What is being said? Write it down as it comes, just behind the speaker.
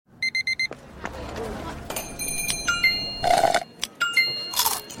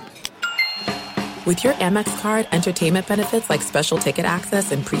With your Amex card, entertainment benefits like special ticket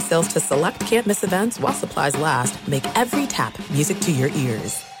access and pre-sales to select can't-miss events while supplies last make every tap music to your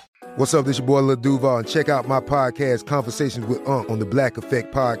ears. What's up, this your boy Lil Duval, and check out my podcast, Conversations with Unc, on the Black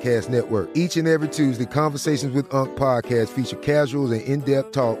Effect Podcast Network. Each and every Tuesday, Conversations with Unc podcast feature casual and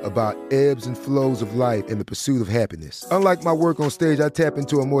in-depth talk about ebbs and flows of life and the pursuit of happiness. Unlike my work on stage, I tap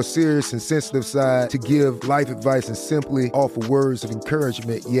into a more serious and sensitive side to give life advice and simply offer words of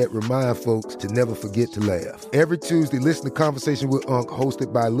encouragement, yet remind folks to never forget to laugh. Every Tuesday, listen to Conversations with Unc,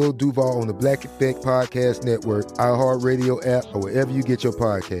 hosted by Lil Duval on the Black Effect Podcast Network, iHeartRadio app, or wherever you get your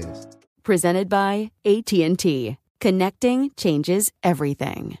podcasts. Presented by AT&T. Connecting changes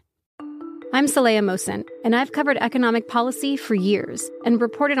everything. I'm Saleha Mohsin, and I've covered economic policy for years and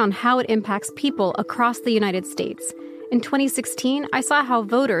reported on how it impacts people across the United States. In 2016, I saw how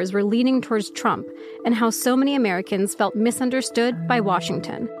voters were leaning towards Trump and how so many Americans felt misunderstood by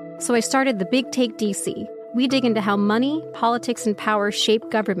Washington. So I started The Big Take DC. We dig into how money, politics, and power shape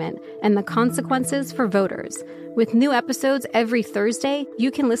government and the consequences for voters. With new episodes every Thursday,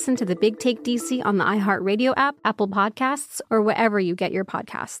 you can listen to The Big Take DC on the iHeartRadio app, Apple Podcasts, or wherever you get your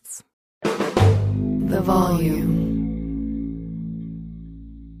podcasts. The Volume.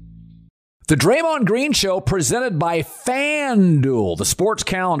 The Draymond Green Show, presented by FanDuel. The sports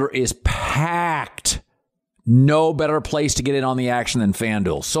calendar is packed. No better place to get in on the action than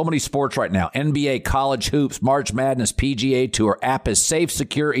FanDuel. So many sports right now. NBA, college hoops, March Madness, PGA Tour. App is safe,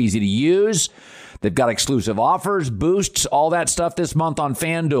 secure, easy to use. They've got exclusive offers, boosts, all that stuff this month on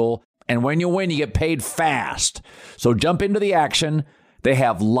FanDuel. And when you win, you get paid fast. So jump into the action. They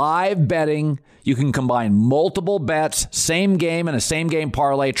have live betting. You can combine multiple bets, same game and a same game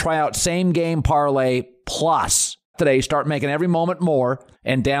parlay. Try out Same Game Parlay Plus today. Start making every moment more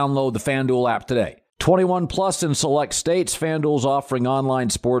and download the FanDuel app today. 21 plus in select states. FanDuel's offering online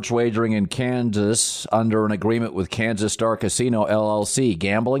sports wagering in Kansas under an agreement with Kansas Star Casino, LLC.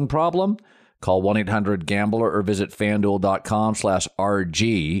 Gambling problem? Call 1-800-GAMBLER or visit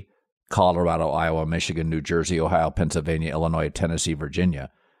FanDuel.com/RG. Colorado, Iowa, Michigan, New Jersey, Ohio, Pennsylvania, Illinois, Tennessee,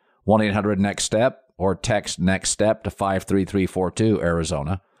 Virginia. 1-800-NEXT-STEP or text NEXT STEP to 53342,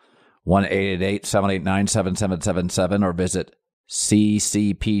 Arizona. 1-888-789-7777 or visit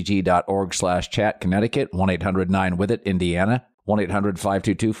ccpg.org/chat, Connecticut. 1-800-9-WITH-IT, Indiana.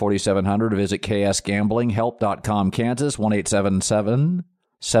 1-800-522-4700 to visit ksgamblinghelp.com, Kansas.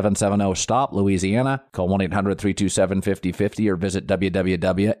 1-877-770-STOP, Louisiana. Call 1-800-327-5050 or visit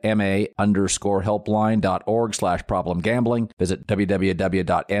www.ma_helpline.org/problem-gambling. Visit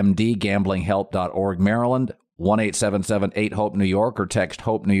www.mdgamblinghelp.org, Maryland. 1-877-8-HOPE, New York, or text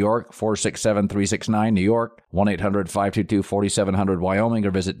HOPE, New York, 467-369, New York. 1-800-522-4700, Wyoming, or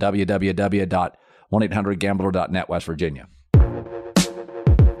visit www.1800gambler.net, West Virginia.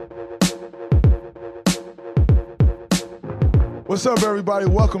 What's up, everybody?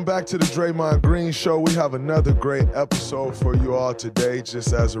 Welcome back to the Draymond Green Show. We have another great episode for you all today.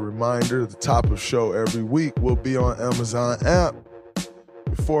 Just as a reminder, the top of show every week will be on Amazon app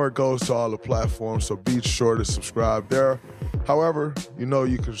before it goes to all the platforms, so be sure to subscribe there. However, you know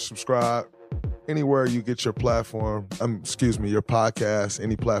you can subscribe anywhere you get your your podcast,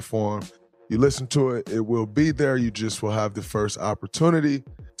 any platform. You listen to it, it will be there. You just will have the first opportunity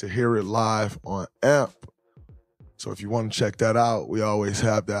to hear it live on AMP. So if you want to check that out, we always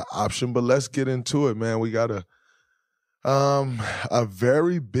have that option. But let's get into it, man. We got a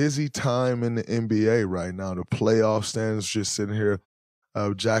very busy time in the NBA right now. The playoff standings, just sitting here,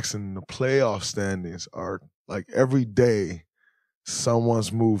 Jackson, the playoff standings are like every day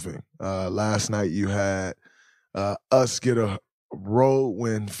someone's moving. Last night you had us get a road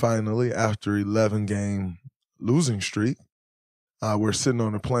win finally after 11-game losing streak. We're sitting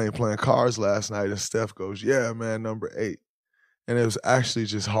on the plane playing cards last night, and Steph goes, "Yeah, man, number 8." And it was actually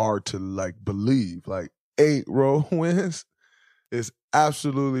just hard to believe. 8 road wins is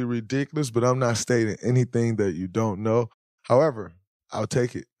absolutely ridiculous, but I'm not stating anything that you don't know. However, I'll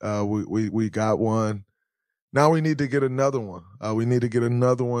take it. We got one. Now we need to get another one. We need to get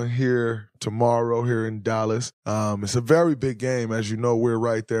another one here tomorrow here in Dallas. It's a very big game. As you know, we're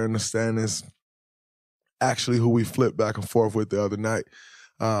right there in the standings. Actually, who we flipped back and forth with the other night,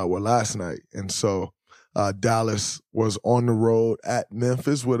 last night. And so Dallas was on the road at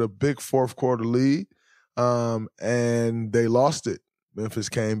Memphis with a big fourth quarter lead, and they lost it. Memphis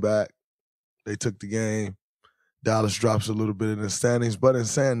came back. They took the game. Dallas drops a little bit in the standings. But in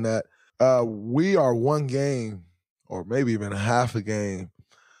saying that, we are one game or maybe even a half a game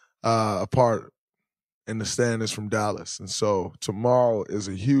apart in the standings from Dallas. And so tomorrow is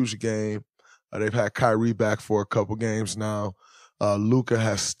a huge game. They've had Kyrie back for a couple games now. Luka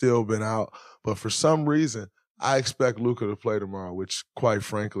has still been out. But for some reason, I expect Luka to play tomorrow, which, quite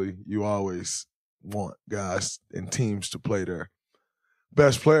frankly, you always want guys and teams to play their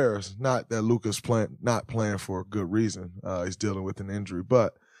best players. Not that Luka's not playing for a good reason. He's dealing with an injury.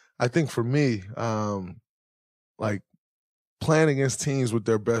 But I think for me, like playing against teams with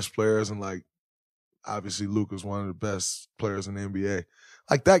their best players, and like obviously Luka's one of the best players in the NBA,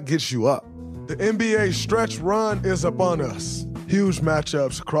 like that gets you up. The NBA stretch run is upon us. Huge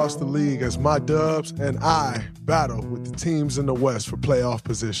matchups across the league as my Dubs and I battle with the teams in the West for playoff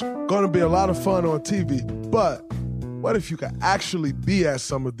position. Going to be a lot of fun on TV, but what if you could actually be at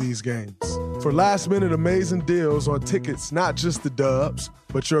some of these games? For last-minute amazing deals on tickets, not just the Dubs,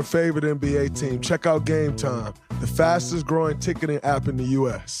 but your favorite NBA team, check out Game Time, the fastest-growing ticketing app in the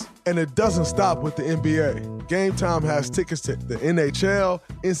U.S. And it doesn't stop with the NBA. Game Time has tickets to the NHL,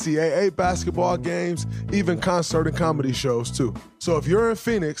 NCAA basketball games, even concert and comedy shows, too. So if you're in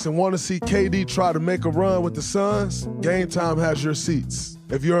Phoenix and want to see KD try to make a run with the Suns, Game Time has your seats.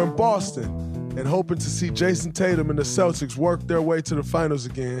 If you're in Boston and hoping to see Jason Tatum and the Celtics work their way to the finals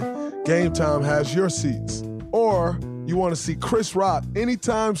again, Game Time has your seats. Or you want to see Chris Rock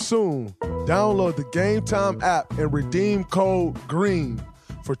anytime soon, download the Game Time app and redeem code GREEN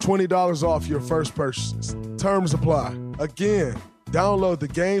for $20 off your first purchases. Terms apply. Again, download the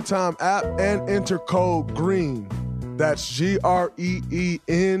Game Time app and enter code GREEN. That's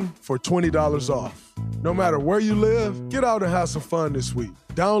GREEN for $20 off. No matter where you live, get out and have some fun this week.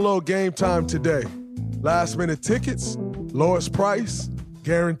 Download Game Time today. Last minute tickets, lowest price,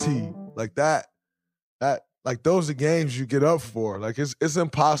 guaranteed. Like that, like those are games you get up for. Like it's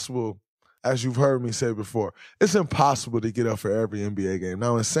impossible, as you've heard me say before, it's impossible to get up for every NBA game.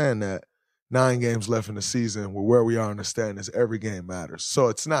 Now, in saying that, 9 games left in the season, with where we are in the standings, every game matters. So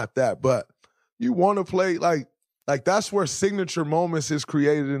it's not that, but you want to play like that's where signature moments is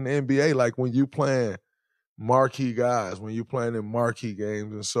created in the NBA. Like when you playing marquee guys, when you playing in marquee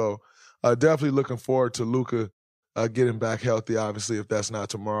games, and so definitely looking forward to Luka getting back healthy. Obviously, if that's not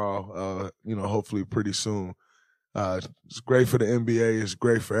tomorrow, hopefully pretty soon. It's great for the NBA. It's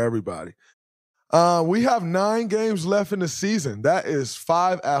great for everybody. We have 9 games left in the season. That is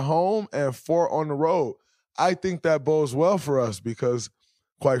 5 at home and 4 on the road. I think that bodes well for us because,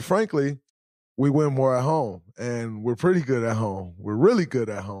 quite frankly, we win more at home, and we're pretty good at home. We're really good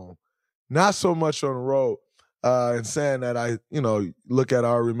at home. Not so much on the road. And saying that, I look at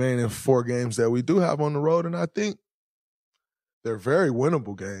our remaining 4 games that we do have on the road, and I think they're very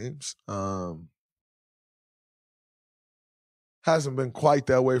winnable games. Hasn't been quite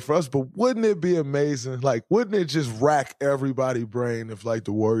that way for us, but wouldn't it be amazing? Like, wouldn't it just rack everybody's brain if, like,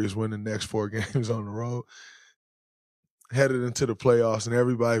 the Warriors win the next 4 games on the road, headed into the playoffs, and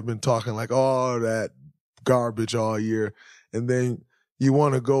everybody been talking like all that garbage all year, and then you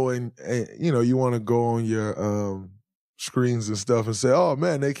want to go and you want to go on your screens and stuff and say, oh,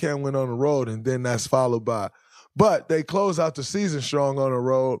 man, they can't win on the road, and then that's followed by, but they close out the season strong on the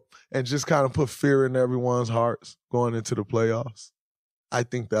road and just kind of put fear in everyone's hearts going into the playoffs. I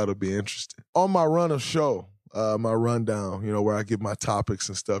think that'll be interesting. On my run of show, my rundown, where I give my topics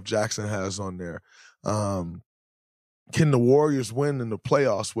and stuff, Jackson has on there, can the Warriors win in the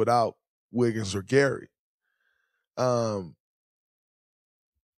playoffs without Wiggins or Gary?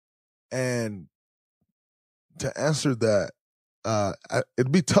 And to answer that,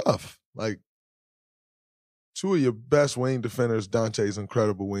 it'd be tough. Like, 2 of your best wing defenders, Dante's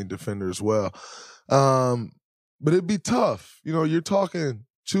incredible wing defender as well. But it'd be tough. You're talking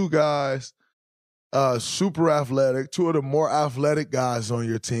 2 guys, super athletic, 2 of the more athletic guys on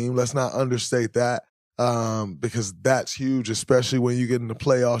your team. Let's not understate that because that's huge, especially when you get in the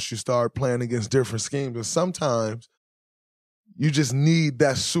playoffs, you start playing against different schemes. And sometimes you just need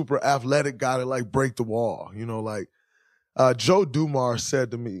that super athletic guy to, like, break the wall. Joe Dumars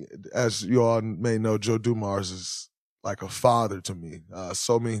said to me, as you all may know, Joe Dumars is like a father to me.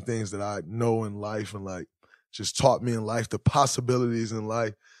 So many things that I know in life and, like, just taught me in life, the possibilities in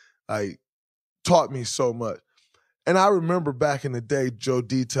life, like, taught me so much. And I remember back in the day, Joe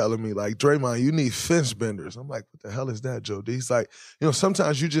D telling me, like, Draymond, you need fence benders. I'm like, what the hell is that, Joe D? He's like,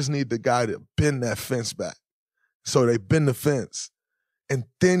 sometimes you just need the guy to bend that fence back. So they bend the fence. And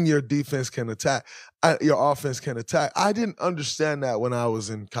then your defense can attack. Your offense can attack. I didn't understand that when I was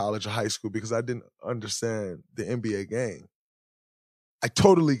in college or high school because I didn't understand the NBA game. I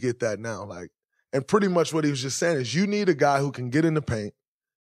totally get that now. And pretty much what he was just saying is you need a guy who can get in the paint,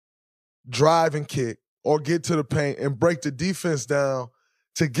 drive and kick, or get to the paint and break the defense down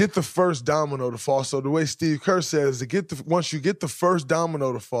to get the first domino to fall. So the way Steve Kerr says, once you get the first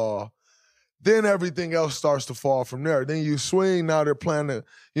domino to fall, then everything else starts to fall from there. Then you swing, now they're playing the,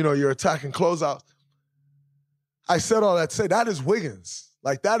 you're attacking closeouts. I said all that to say that is Wiggins.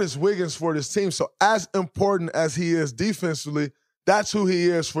 Like, that is Wiggins for this team. So as important as he is defensively, that's who he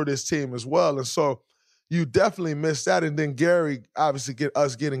is for this team as well. And so you definitely missed that. And then Gary, obviously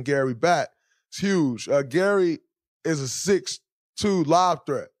getting Gary back, it's huge. Gary is a 6'2" lob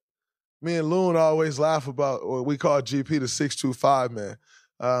threat. Me and Loon always laugh about what we call GP the 6'2" man.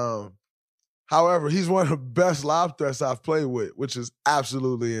 However, he's one of the best lob threats I've played with, which is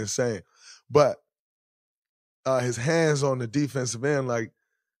absolutely insane. But his hands on the defensive end, like,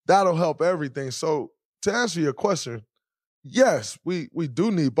 that'll help everything. So to answer your question, yes, we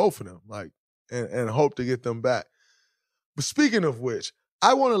do need both of them, like, and hope to get them back. But speaking of which,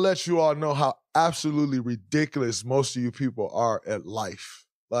 I want to let you all know how absolutely ridiculous most of you people are at life.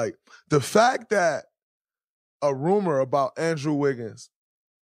 Like, the fact that a rumor about Andrew Wiggins,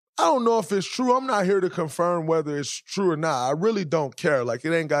 I don't know if it's true. I'm not here to confirm whether it's true or not. I really don't care. Like,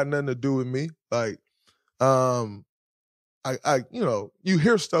 it ain't got nothing to do with me. Like, you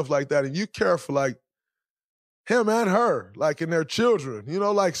hear stuff like that and you care for, like, him and her, like, and their children,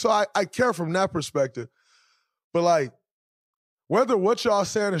 so I care from that perspective. But, like, whether what y'all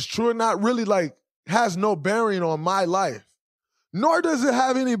saying is true or not really, like, has no bearing on my life, nor does it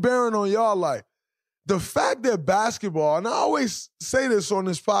have any bearing on y'all life. The fact that basketball, and I always say this on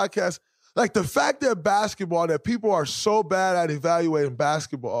this podcast, like, the fact that people are so bad at evaluating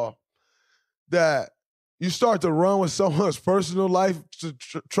basketball that you start to run with someone's personal life to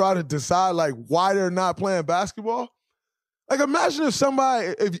try to decide, like, why they're not playing basketball. Like, imagine if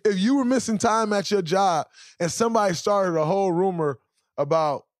somebody, if you were missing time at your job and somebody started a whole rumor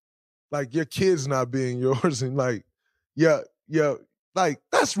about, like, your kids not being yours and, like, like,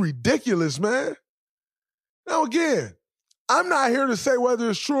 that's ridiculous, man. Now, again, I'm not here to say whether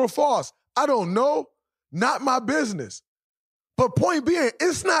it's true or false. I don't know. Not my business. But point being,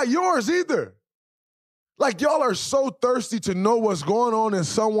 it's not yours either. Like, y'all are so thirsty to know what's going on in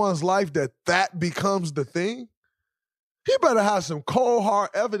someone's life that becomes the thing. He better have some cold, hard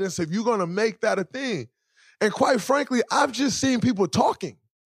evidence if you're going to make that a thing. And quite frankly, I've just seen people talking.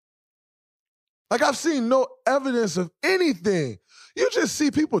 Like, I've seen no evidence of anything. You just see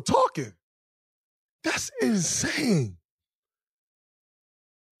people talking. That's insane.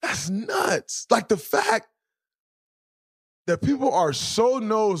 That's nuts. Like, the fact that people are so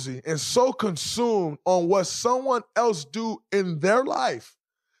nosy and so consumed on what someone else do in their life,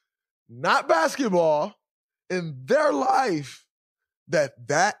 not basketball, in their life,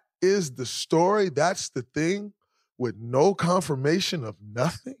 that is the story, that's the thing, with no confirmation of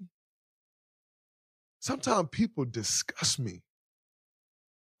nothing. Sometimes people disgust me.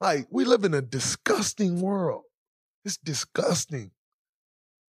 Like, we live in a disgusting world. It's disgusting.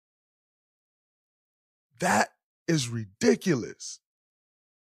 That is ridiculous.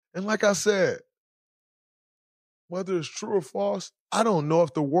 And like I said, whether it's true or false, I don't know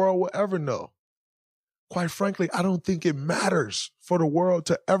if the world will ever know. Quite frankly, I don't think it matters for the world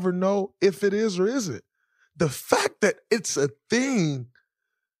to ever know if it is or isn't. The fact that it's a thing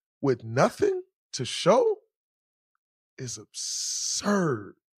with nothing to show is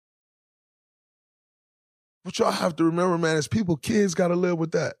absurd. What y'all have to remember, man, is kids got to live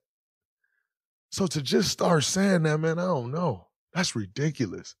with that. So to just start saying that, man, I don't know. That's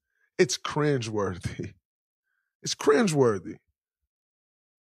ridiculous. It's cringeworthy. It's cringeworthy.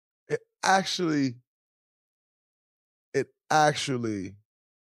 It actually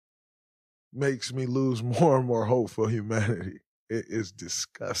makes me lose more and more hope for humanity. It is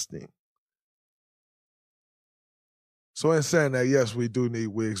disgusting. So in saying that, yes, we do need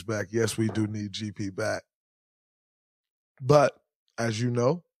Wiggs back. Yes, we do need GP back. But as you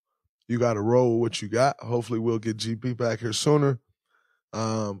know, you got to roll with what you got. Hopefully we'll get GP back here sooner.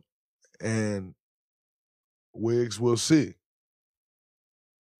 And Wiggs, we'll see.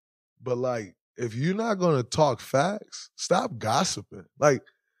 But, like, if you're not going to talk facts, stop gossiping. Like,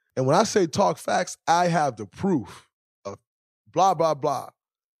 and when I say talk facts, I have the proof of blah, blah, blah.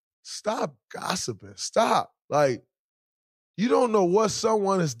 Stop gossiping. Stop. Like, you don't know what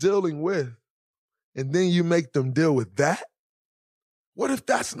someone is dealing with, and then you make them deal with that? What if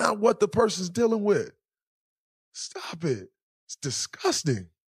that's not what the person's dealing with? Stop it. It's disgusting.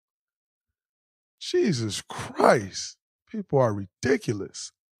 Jesus Christ. People are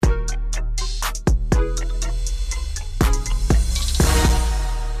ridiculous.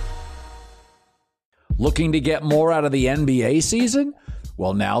 Looking to get more out of the NBA season?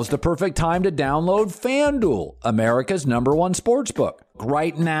 Well, now's the perfect time to download FanDuel, America's #1 sportsbook.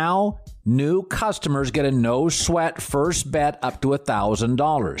 Right now, new customers get a no-sweat first bet up to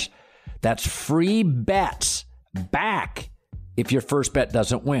 $1,000. That's free bets back if your first bet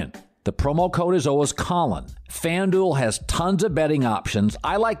doesn't win. The promo code is always Colin. FanDuel has tons of betting options.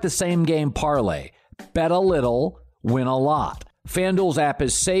 I like the same game parlay. Bet a little, win a lot. FanDuel's app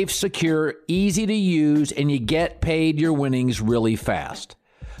is safe, secure, easy to use, and you get paid your winnings really fast.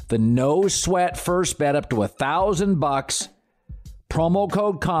 The no sweat first bet up to $1,000. Promo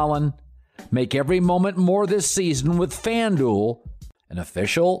code Colin. Make every moment more this season with FanDuel, an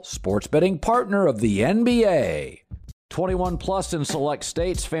official sports betting partner of the NBA. 21 plus in select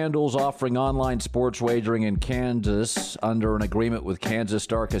states. FanDuel's offering online sports wagering in Kansas under an agreement with Kansas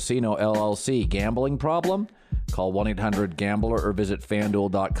Star Casino LLC. Gambling problem? Call 1-800-GAMBLER or visit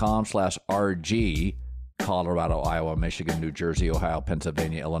FanDuel.com/RG. Colorado, Iowa, Michigan, New Jersey, Ohio,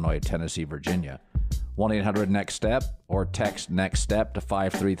 Pennsylvania, Illinois, Tennessee, Virginia. 1-800-NEXT-STEP or text NEXT STEP to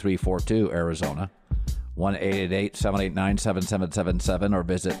 53342, Arizona. 1-888-789-7777 or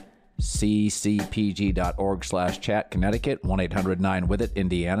visit ccpg.org/chat, Connecticut. 1-800-9-WITH-IT,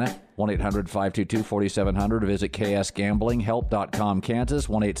 Indiana. 1-800-522-4700 or visit ksgamblinghelp.com, Kansas.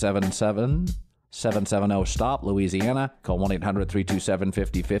 1-877-770-STOP, Louisiana. Call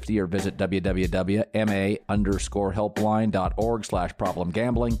 1-800-327-5050 or visit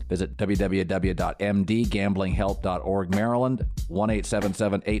www.ma_helpline.org/problem-gambling. Visit www.mdgamblinghelp.org, Maryland.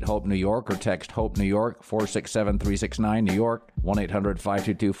 1-877-8-HOPE, New York, or text HOPE, New York, 467-369, New York.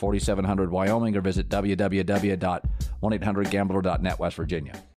 1-800-522-4700, Wyoming, or visit www.1800gambler.net, West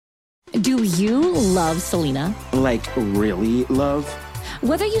Virginia. Do you love Selena? Like, really love?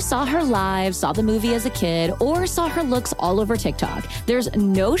 Whether you saw her live, saw the movie as a kid, or saw her looks all over TikTok, there's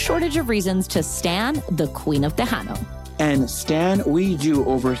no shortage of reasons to stan the Queen of Tejano. And Stan, we do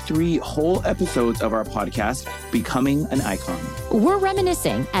over 3 whole episodes of our podcast, Becoming an Icon. We're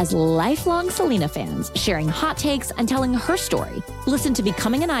reminiscing as lifelong Selena fans, sharing hot takes and telling her story. Listen to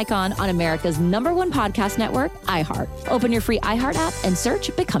Becoming an Icon on America's #1 podcast network, iHeart. Open your free iHeart app and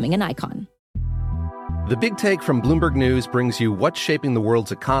search Becoming an Icon. The Big Take from Bloomberg News brings you what's shaping the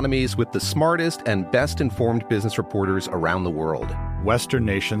world's economies with the smartest and best-informed business reporters around the world. Western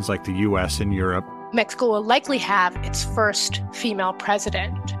nations like the U.S. and Europe. Mexico will likely have its first female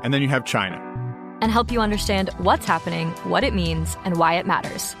president. And then you have China. And help you understand what's happening, what it means, and why it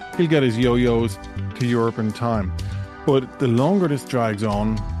matters. He'll get his yo-yos to Europe in time. But the longer this drags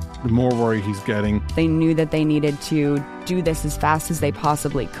on, the more worry he's getting. They knew that they needed to do this as fast as they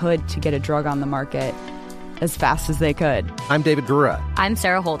possibly could to get a drug on the market as fast as they could. I'm David Gura. I'm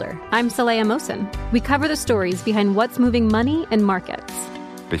Sarah Holder. I'm Saleha Mohsen. We cover the stories behind what's moving money and markets.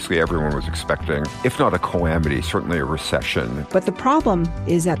 Basically, everyone was expecting, if not a calamity, certainly a recession. But the problem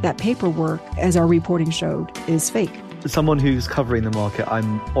is that paperwork, as our reporting showed, is fake. As someone who's covering the market,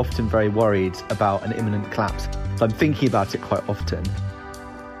 I'm often very worried about an imminent collapse. So I'm thinking about it quite often.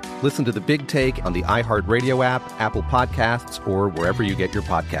 Listen to The Big Take on the iHeartRadio app, Apple Podcasts, or wherever you get your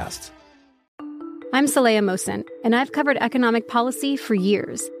podcasts. I'm Saleha Mohsen, and I've covered economic policy for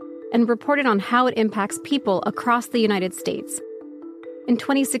years and reported on how it impacts people across the United States. In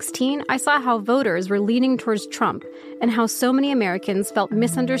 2016, I saw how voters were leaning towards Trump and how so many Americans felt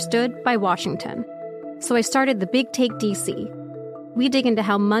misunderstood by Washington. So I started The Big Take DC. We dig into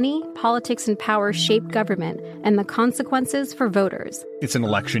how money, politics, and power shape government and the consequences for voters. It's an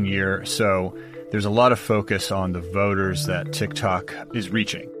election year, so there's a lot of focus on the voters that TikTok is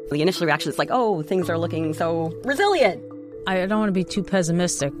reaching. The initial reaction is like, oh, things are looking so resilient. I don't want to be too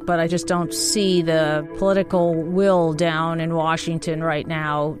pessimistic, but I just don't see the political will down in Washington right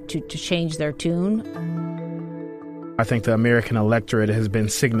now to change their tune. I think the American electorate has been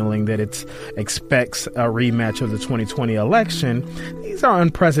signaling that it expects a rematch of the 2020 election. These are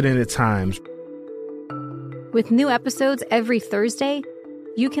unprecedented times. With new episodes every Thursday,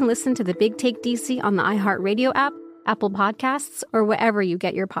 you can listen to The Big Take DC on the iHeartRadio app, Apple Podcasts, or wherever you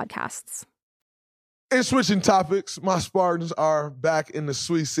get your podcasts. And switching topics, my Spartans are back in the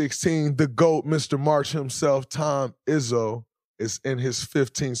Sweet 16. The GOAT, Mr. March himself, Tom Izzo, is in his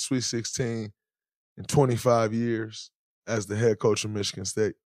 15th Sweet 16 in 25 years as the head coach of Michigan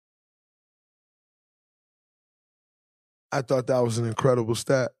State. I thought that was an incredible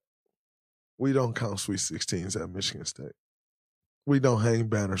stat. We don't count Sweet 16s at Michigan State. We don't hang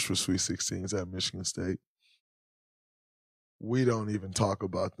banners for Sweet 16s at Michigan State. We don't even talk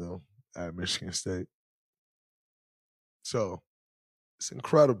about them at Michigan State. So it's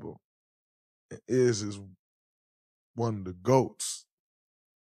incredible. Is one of the GOATs.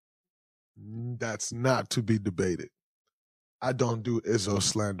 That's not to be debated. I don't do Izzo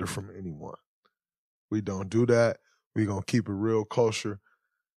slander from anyone. We don't do that. We're going to keep it real kosher.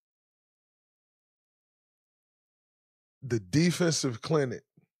 The defensive clinic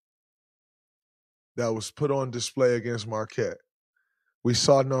that was put on display against Marquette. We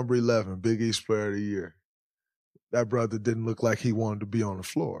saw number 11, Big East Player of the Year. That brother didn't look like he wanted to be on the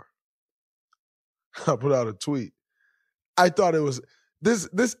floor. I put out a tweet. I thought it was,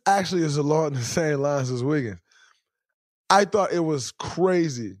 this actually is along the same lines as Wiggins. I thought it was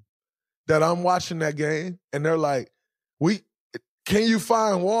crazy that I'm watching that game and they're like, can you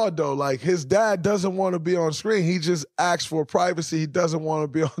find Waldo? Like, his dad doesn't want to be on screen. He just asks for privacy. He doesn't want to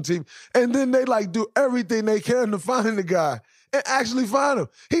be on TV. And then they like do everything they can to find the guy and actually find him.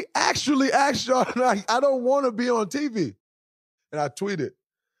 He actually asked y'all, like, I don't want to be on TV. And I tweeted,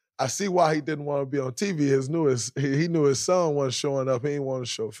 I see why he didn't want to be on TV. He knew his son wasn't showing up. He didn't want to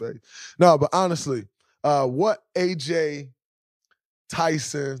show face. No, but honestly, what AJ,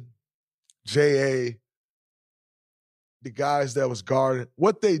 Tyson, J.A., the guys that was guarding,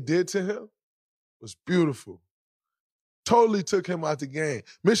 what they did to him was beautiful. Totally took him out the game.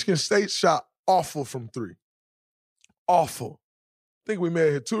 Michigan State shot awful from three. Awful. I think we may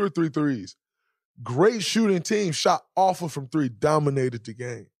have hit 2 or 3 threes. Great shooting team, shot awful from three, dominated the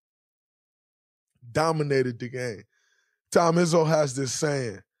game. Dominated the game. Tom Izzo has this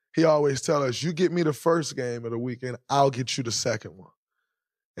saying. He always tells us, you get me the first game of the weekend, I'll get you the second one.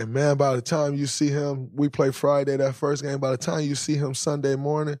 And man, by the time you see him, we play Friday, that first game, by the time you see him Sunday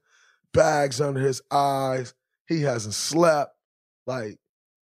morning, bags under his eyes, he hasn't slept. Like,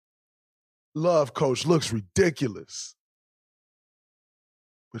 Love coach looks ridiculous.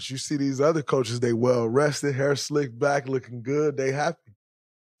 But you see these other coaches, they well-rested, hair slicked back, looking good, they happy.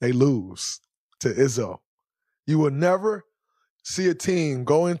 They lose to Izzo. You will never see a team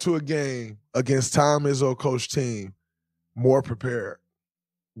go into a game against Tom Izzo coach team more prepared.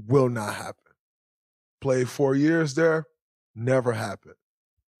 Will not happen. Played 4 years there, never happened.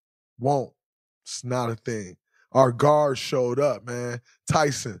 Won't. It's not a thing. Our guards showed up, man.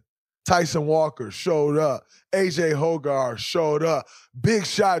 Tyson Walker showed up. AJ Hogarth showed up. Big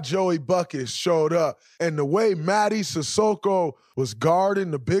shot Joey Bucket showed up. And the way Matty Sissoko was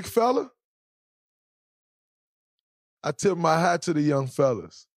guarding the big fella, I tip my hat to the young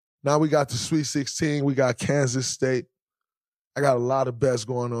fellas. Now we got the Sweet 16. We got Kansas State. I got a lot of bets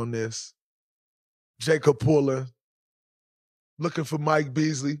going on this. Jacob Pullen. Looking for Mike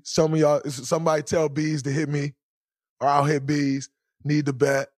Beasley. Some of y'all, somebody tell Bees to hit me, or I'll hit Bees. Need the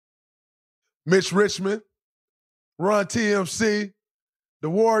bet. Mitch Richmond. Run TMC. The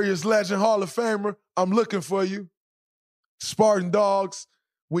Warriors legend Hall of Famer. I'm looking for you. Spartan Dogs.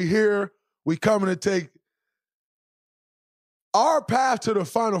 We here. We coming to take. Our path to the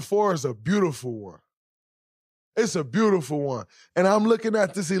Final Four is a beautiful one. It's a beautiful one. And I'm looking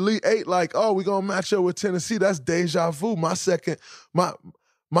at this Elite Eight like, oh, we're going to match up with Tennessee. That's deja vu. My second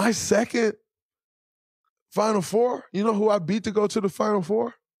Final Four, you know who I beat to go to the Final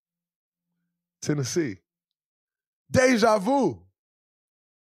Four? Tennessee. Deja vu.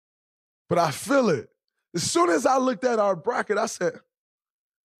 But I feel it. As soon as I looked at our bracket, I said,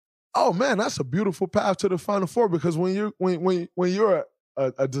 oh, man, that's a beautiful path to the Final Four, because when you're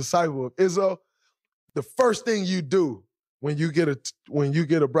a disciple of Izzo, the first thing you do when you get a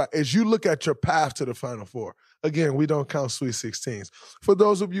bracket is you look at your path to the Final Four. Again, we don't count Sweet 16s. For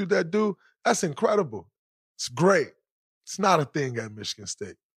those of you that do, that's incredible. It's great. It's not a thing at Michigan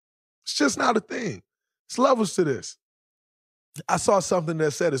State. It's just not a thing. It's levels to this. I saw something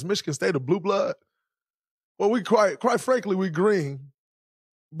that said, is Michigan State a blue blood? Well, we quite frankly, we green,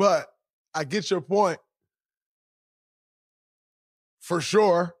 but I get your point. For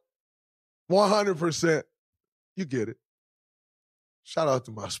sure. 100%. You get it. Shout out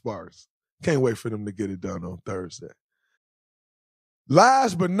to my Spartans. Can't wait for them to get it done on Thursday.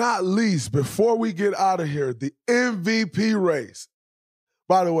 Last but not least, before we get out of here, the MVP race.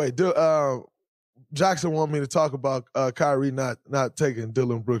 By the way, Jackson wanted me to talk about Kyrie not taking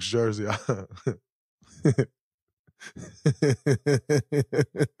Dylan Brooks' jersey.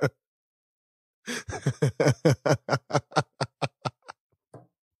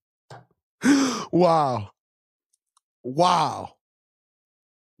 Wow.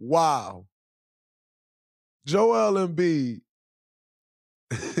 Joel Embiid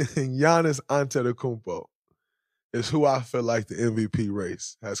and Giannis Antetokounmpo is who I feel like the MVP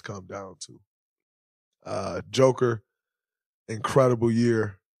race has come down to. Joker, incredible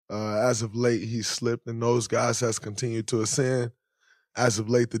year. As of late, he's slipped, and those guys has continued to ascend. As of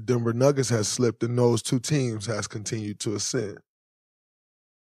late, the Denver Nuggets has slipped, and those two teams has continued to ascend.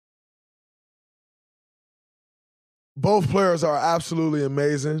 Both players are absolutely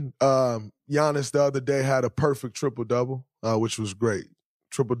amazing. Giannis the other day had a perfect triple-double, which was great.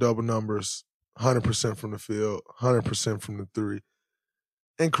 Triple-double numbers, 100% from the field, 100% from the three.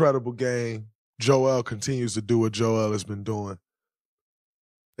 Incredible game. Joel continues to do what Joel has been doing.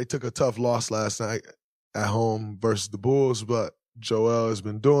 They took a tough loss last night at home versus the Bulls, but Joel has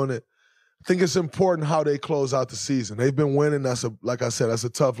been doing it. I think it's important how they close out the season. They've been winning. Like I said, that's a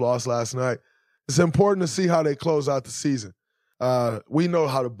tough loss last night. It's important to see how they close out the season. We know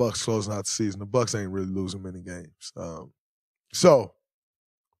how the Bucks closing out the season. The Bucks ain't really losing many games. So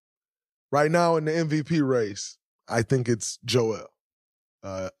right now in the MVP race, I think it's Joel.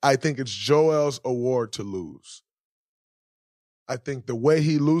 I think it's Joel's award to lose. I think the way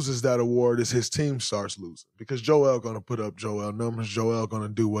he loses that award is his team starts losing because Joel going to put up Joel numbers. Joel going to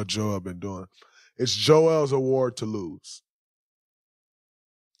do what Joel been doing. It's Joel's award to lose.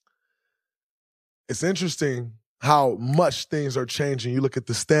 It's interesting how much things are changing. You look at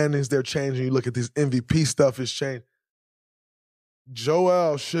the standings, they're changing. You look at this MVP stuff, it's changing.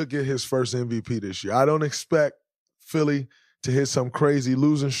 Joel should get his first MVP this year. I don't expect Philly to hit some crazy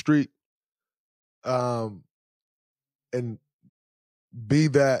losing streak. And be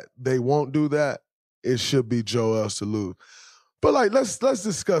that they won't do that, it should be Joel's to lose. But like, let's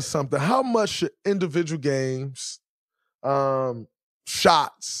discuss something. How much should individual games,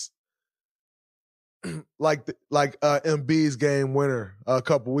 shots, like Embiid's game winner a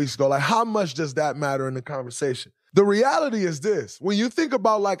couple weeks ago, like how much does that matter in the conversation? The reality is this: when you think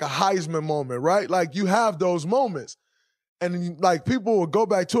about like a Heisman moment, right? Like you have those moments, and like people will go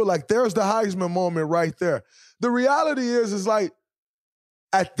back to it, like there's the Heisman moment right there. The reality is like,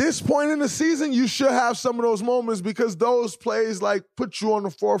 at this point in the season, you should have some of those moments because those plays like put you on the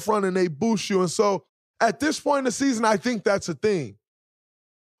forefront and they boost you. And so at this point in the season, I think that's a thing.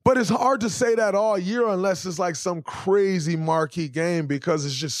 But it's hard to say that all year unless it's like some crazy marquee game because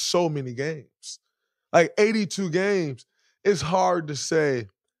it's just so many games. Like 82 games, it's hard to say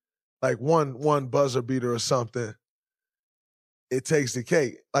like one buzzer beater or something. It takes the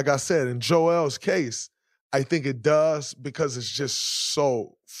cake. Like I said, in Joel's case, I think it does because it's just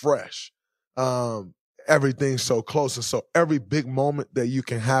so fresh. Everything's so close. And so every big moment that you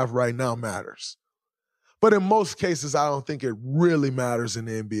can have right now matters. But in most cases, I don't think it really matters in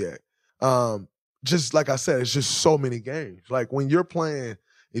the NBA. Just like I said, it's just so many games. Like when you're playing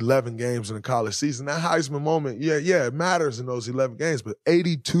 11 games in a college season, that Heisman moment, yeah, it matters in those 11 games. But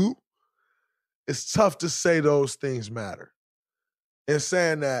 82, it's tough to say those things matter. And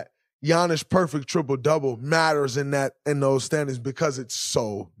saying that Giannis' perfect triple-double matters in those standings because it's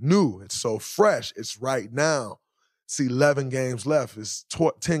so new. It's so fresh. It's right now. It's 11 games left. It's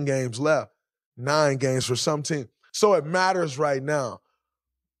 10 games left. 9 games for some team. So it matters right now.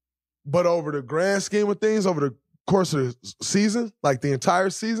 But over the grand scheme of things, over the course of the season, like the entire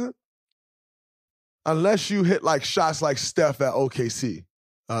season, unless you hit like shots like Steph at OKC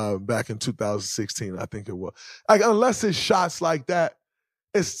back in 2016, I think it was. Like unless it's shots like that,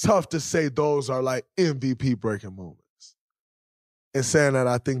 it's tough to say those are like MVP breaking moments. And saying that,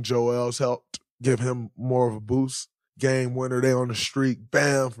 I think Joel's helped give him more of a boost. Game winner, they on the streak,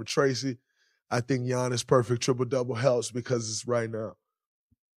 bam, for Tracy. I think Giannis' perfect triple-double helps because it's right now.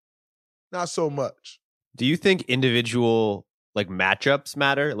 Not so much. Do you think individual like matchups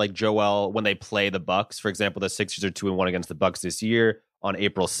matter? Like Joel, when they play the Bucks, for example, the Sixers are 2-1 against the Bucks this year. On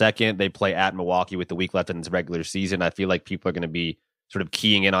April 2nd, they play at Milwaukee with the week left in its regular season. I feel like people are going to be sort of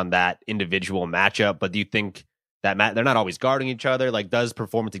keying in on that individual matchup. But do you think that they're not always guarding each other? Like, does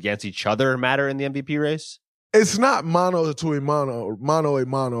performance against each other matter in the MVP race? It's not mano a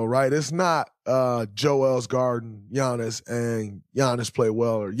mano, right? It's not Joel's guarding Giannis and Giannis play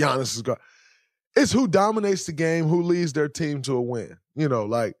well or Giannis is guard. It's who dominates the game, who leads their team to a win. You know,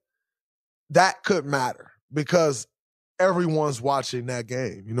 like that could matter because everyone's watching that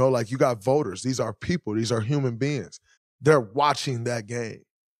game. You know, like you got voters. These are people. These are human beings. They're watching that game.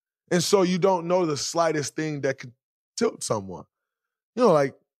 And so you don't know the slightest thing that could tilt someone. You know,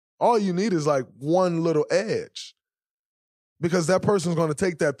 like all you need is like one little edge because that person's going to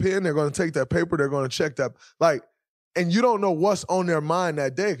take that pen, they're going to take that paper, they're going to check that. Like, and you don't know what's on their mind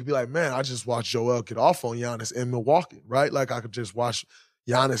that day. It could be like, man, I just watched Joel get off on Giannis in Milwaukee, right? Like I could just watch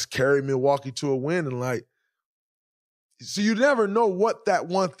Giannis carry Milwaukee to a win and like, so you never know what that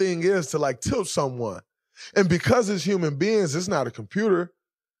one thing is to like tilt someone. And because it's human beings, it's not a computer.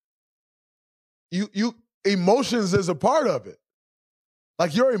 You emotions is a part of it.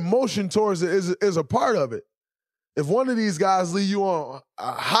 Like your emotion towards it is a part of it. If one of these guys leave you on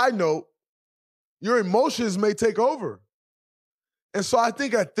a high note, your emotions may take over. And so I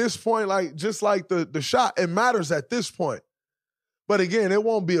think at this point, like just like the shot, it matters at this point. But again, it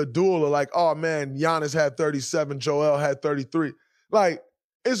won't be a duel of like, oh man, Giannis had 37, Joel had 33. Like,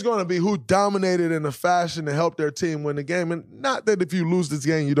 it's going to be who dominated in a fashion to help their team win the game. And not that if you lose this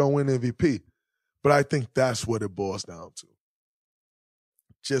game, you don't win MVP. But I think that's what it boils down to.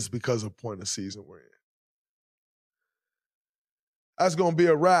 Just because of the point of season we're in. That's going to be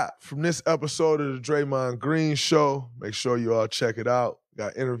a wrap from this episode of the Draymond Green Show. Make sure you all check it out.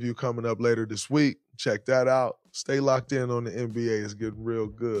 Got an interview coming up later this week. Check that out. Stay locked in on the NBA. It's getting real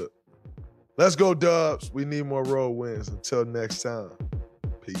good. Let's go, Dubs. We need more road wins. Until next time,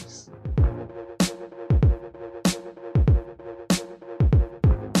 peace.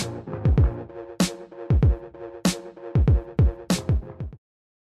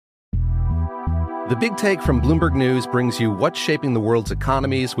 The Big Take from Bloomberg News brings you what's shaping the world's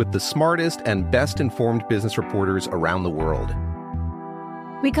economies with the smartest and best-informed business reporters around the world.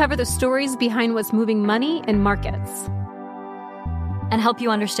 We cover the stories behind what's moving money and markets. And help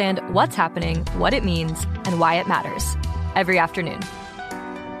you understand what's happening, what it means, and why it matters. Every afternoon.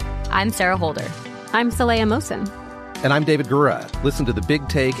 I'm Sarah Holder. I'm Saleha Mohsen. And I'm David Gura. Listen to The Big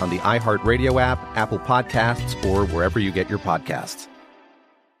Take on the iHeartRadio app, Apple Podcasts, or wherever you get your podcasts.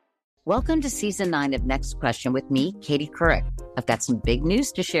 Welcome to Season 9 of Next Question with me, Katie Couric. I've got some big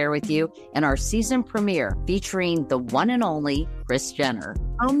news to share with you in our season premiere featuring the one and only Kris Jenner.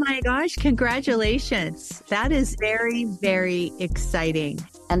 Oh my gosh, congratulations. That is very, very exciting.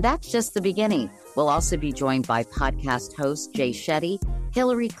 And that's just the beginning. We'll also be joined by podcast host Jay Shetty,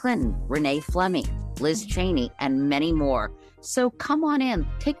 Hillary Clinton, Renee Fleming, Liz Cheney, and many more. So come on in,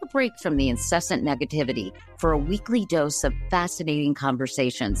 take a break from the incessant negativity for a weekly dose of fascinating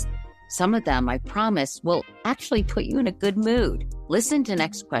conversations. Some of them, I promise, will actually put you in a good mood. Listen to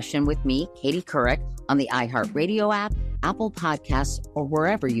Next Question with me, Katie Couric, on the iHeartRadio app, Apple Podcasts, or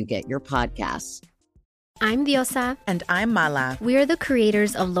wherever you get your podcasts. I'm Diosa. And I'm Mala. We are the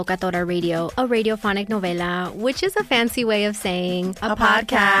creators of Locatora Radio, a radiophonic novela, which is a fancy way of saying a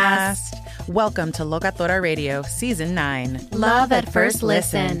podcast. Welcome to Locatora Radio, Season 9. Love at first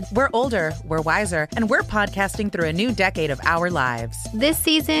listen. We're older, we're wiser, and we're podcasting through a new decade of our lives. This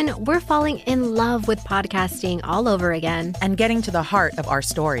season, we're falling in love with podcasting all over again. And getting to the heart of our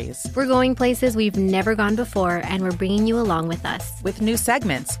stories. We're going places we've never gone before, and we're bringing you along with us. With new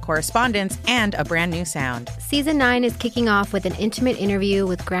segments, correspondence, and a brand new sound. Season 9 is kicking off with an intimate interview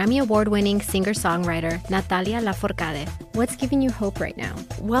with Grammy Award-winning singer-songwriter Natalia Lafourcade. What's giving you hope right now?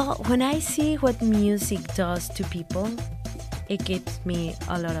 Well, when I see what music does to people, it gives me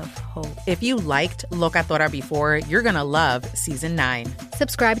a lot of hope. If you liked Locatora before, you're going to love Season 9.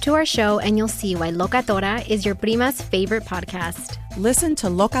 Subscribe to our show and you'll see why Locatora is your prima's favorite podcast. Listen to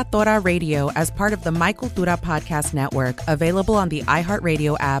Locatora Radio as part of the My Cultura Podcast Network, available on the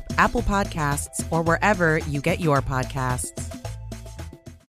iHeartRadio app, Apple Podcasts, or wherever you get your podcasts.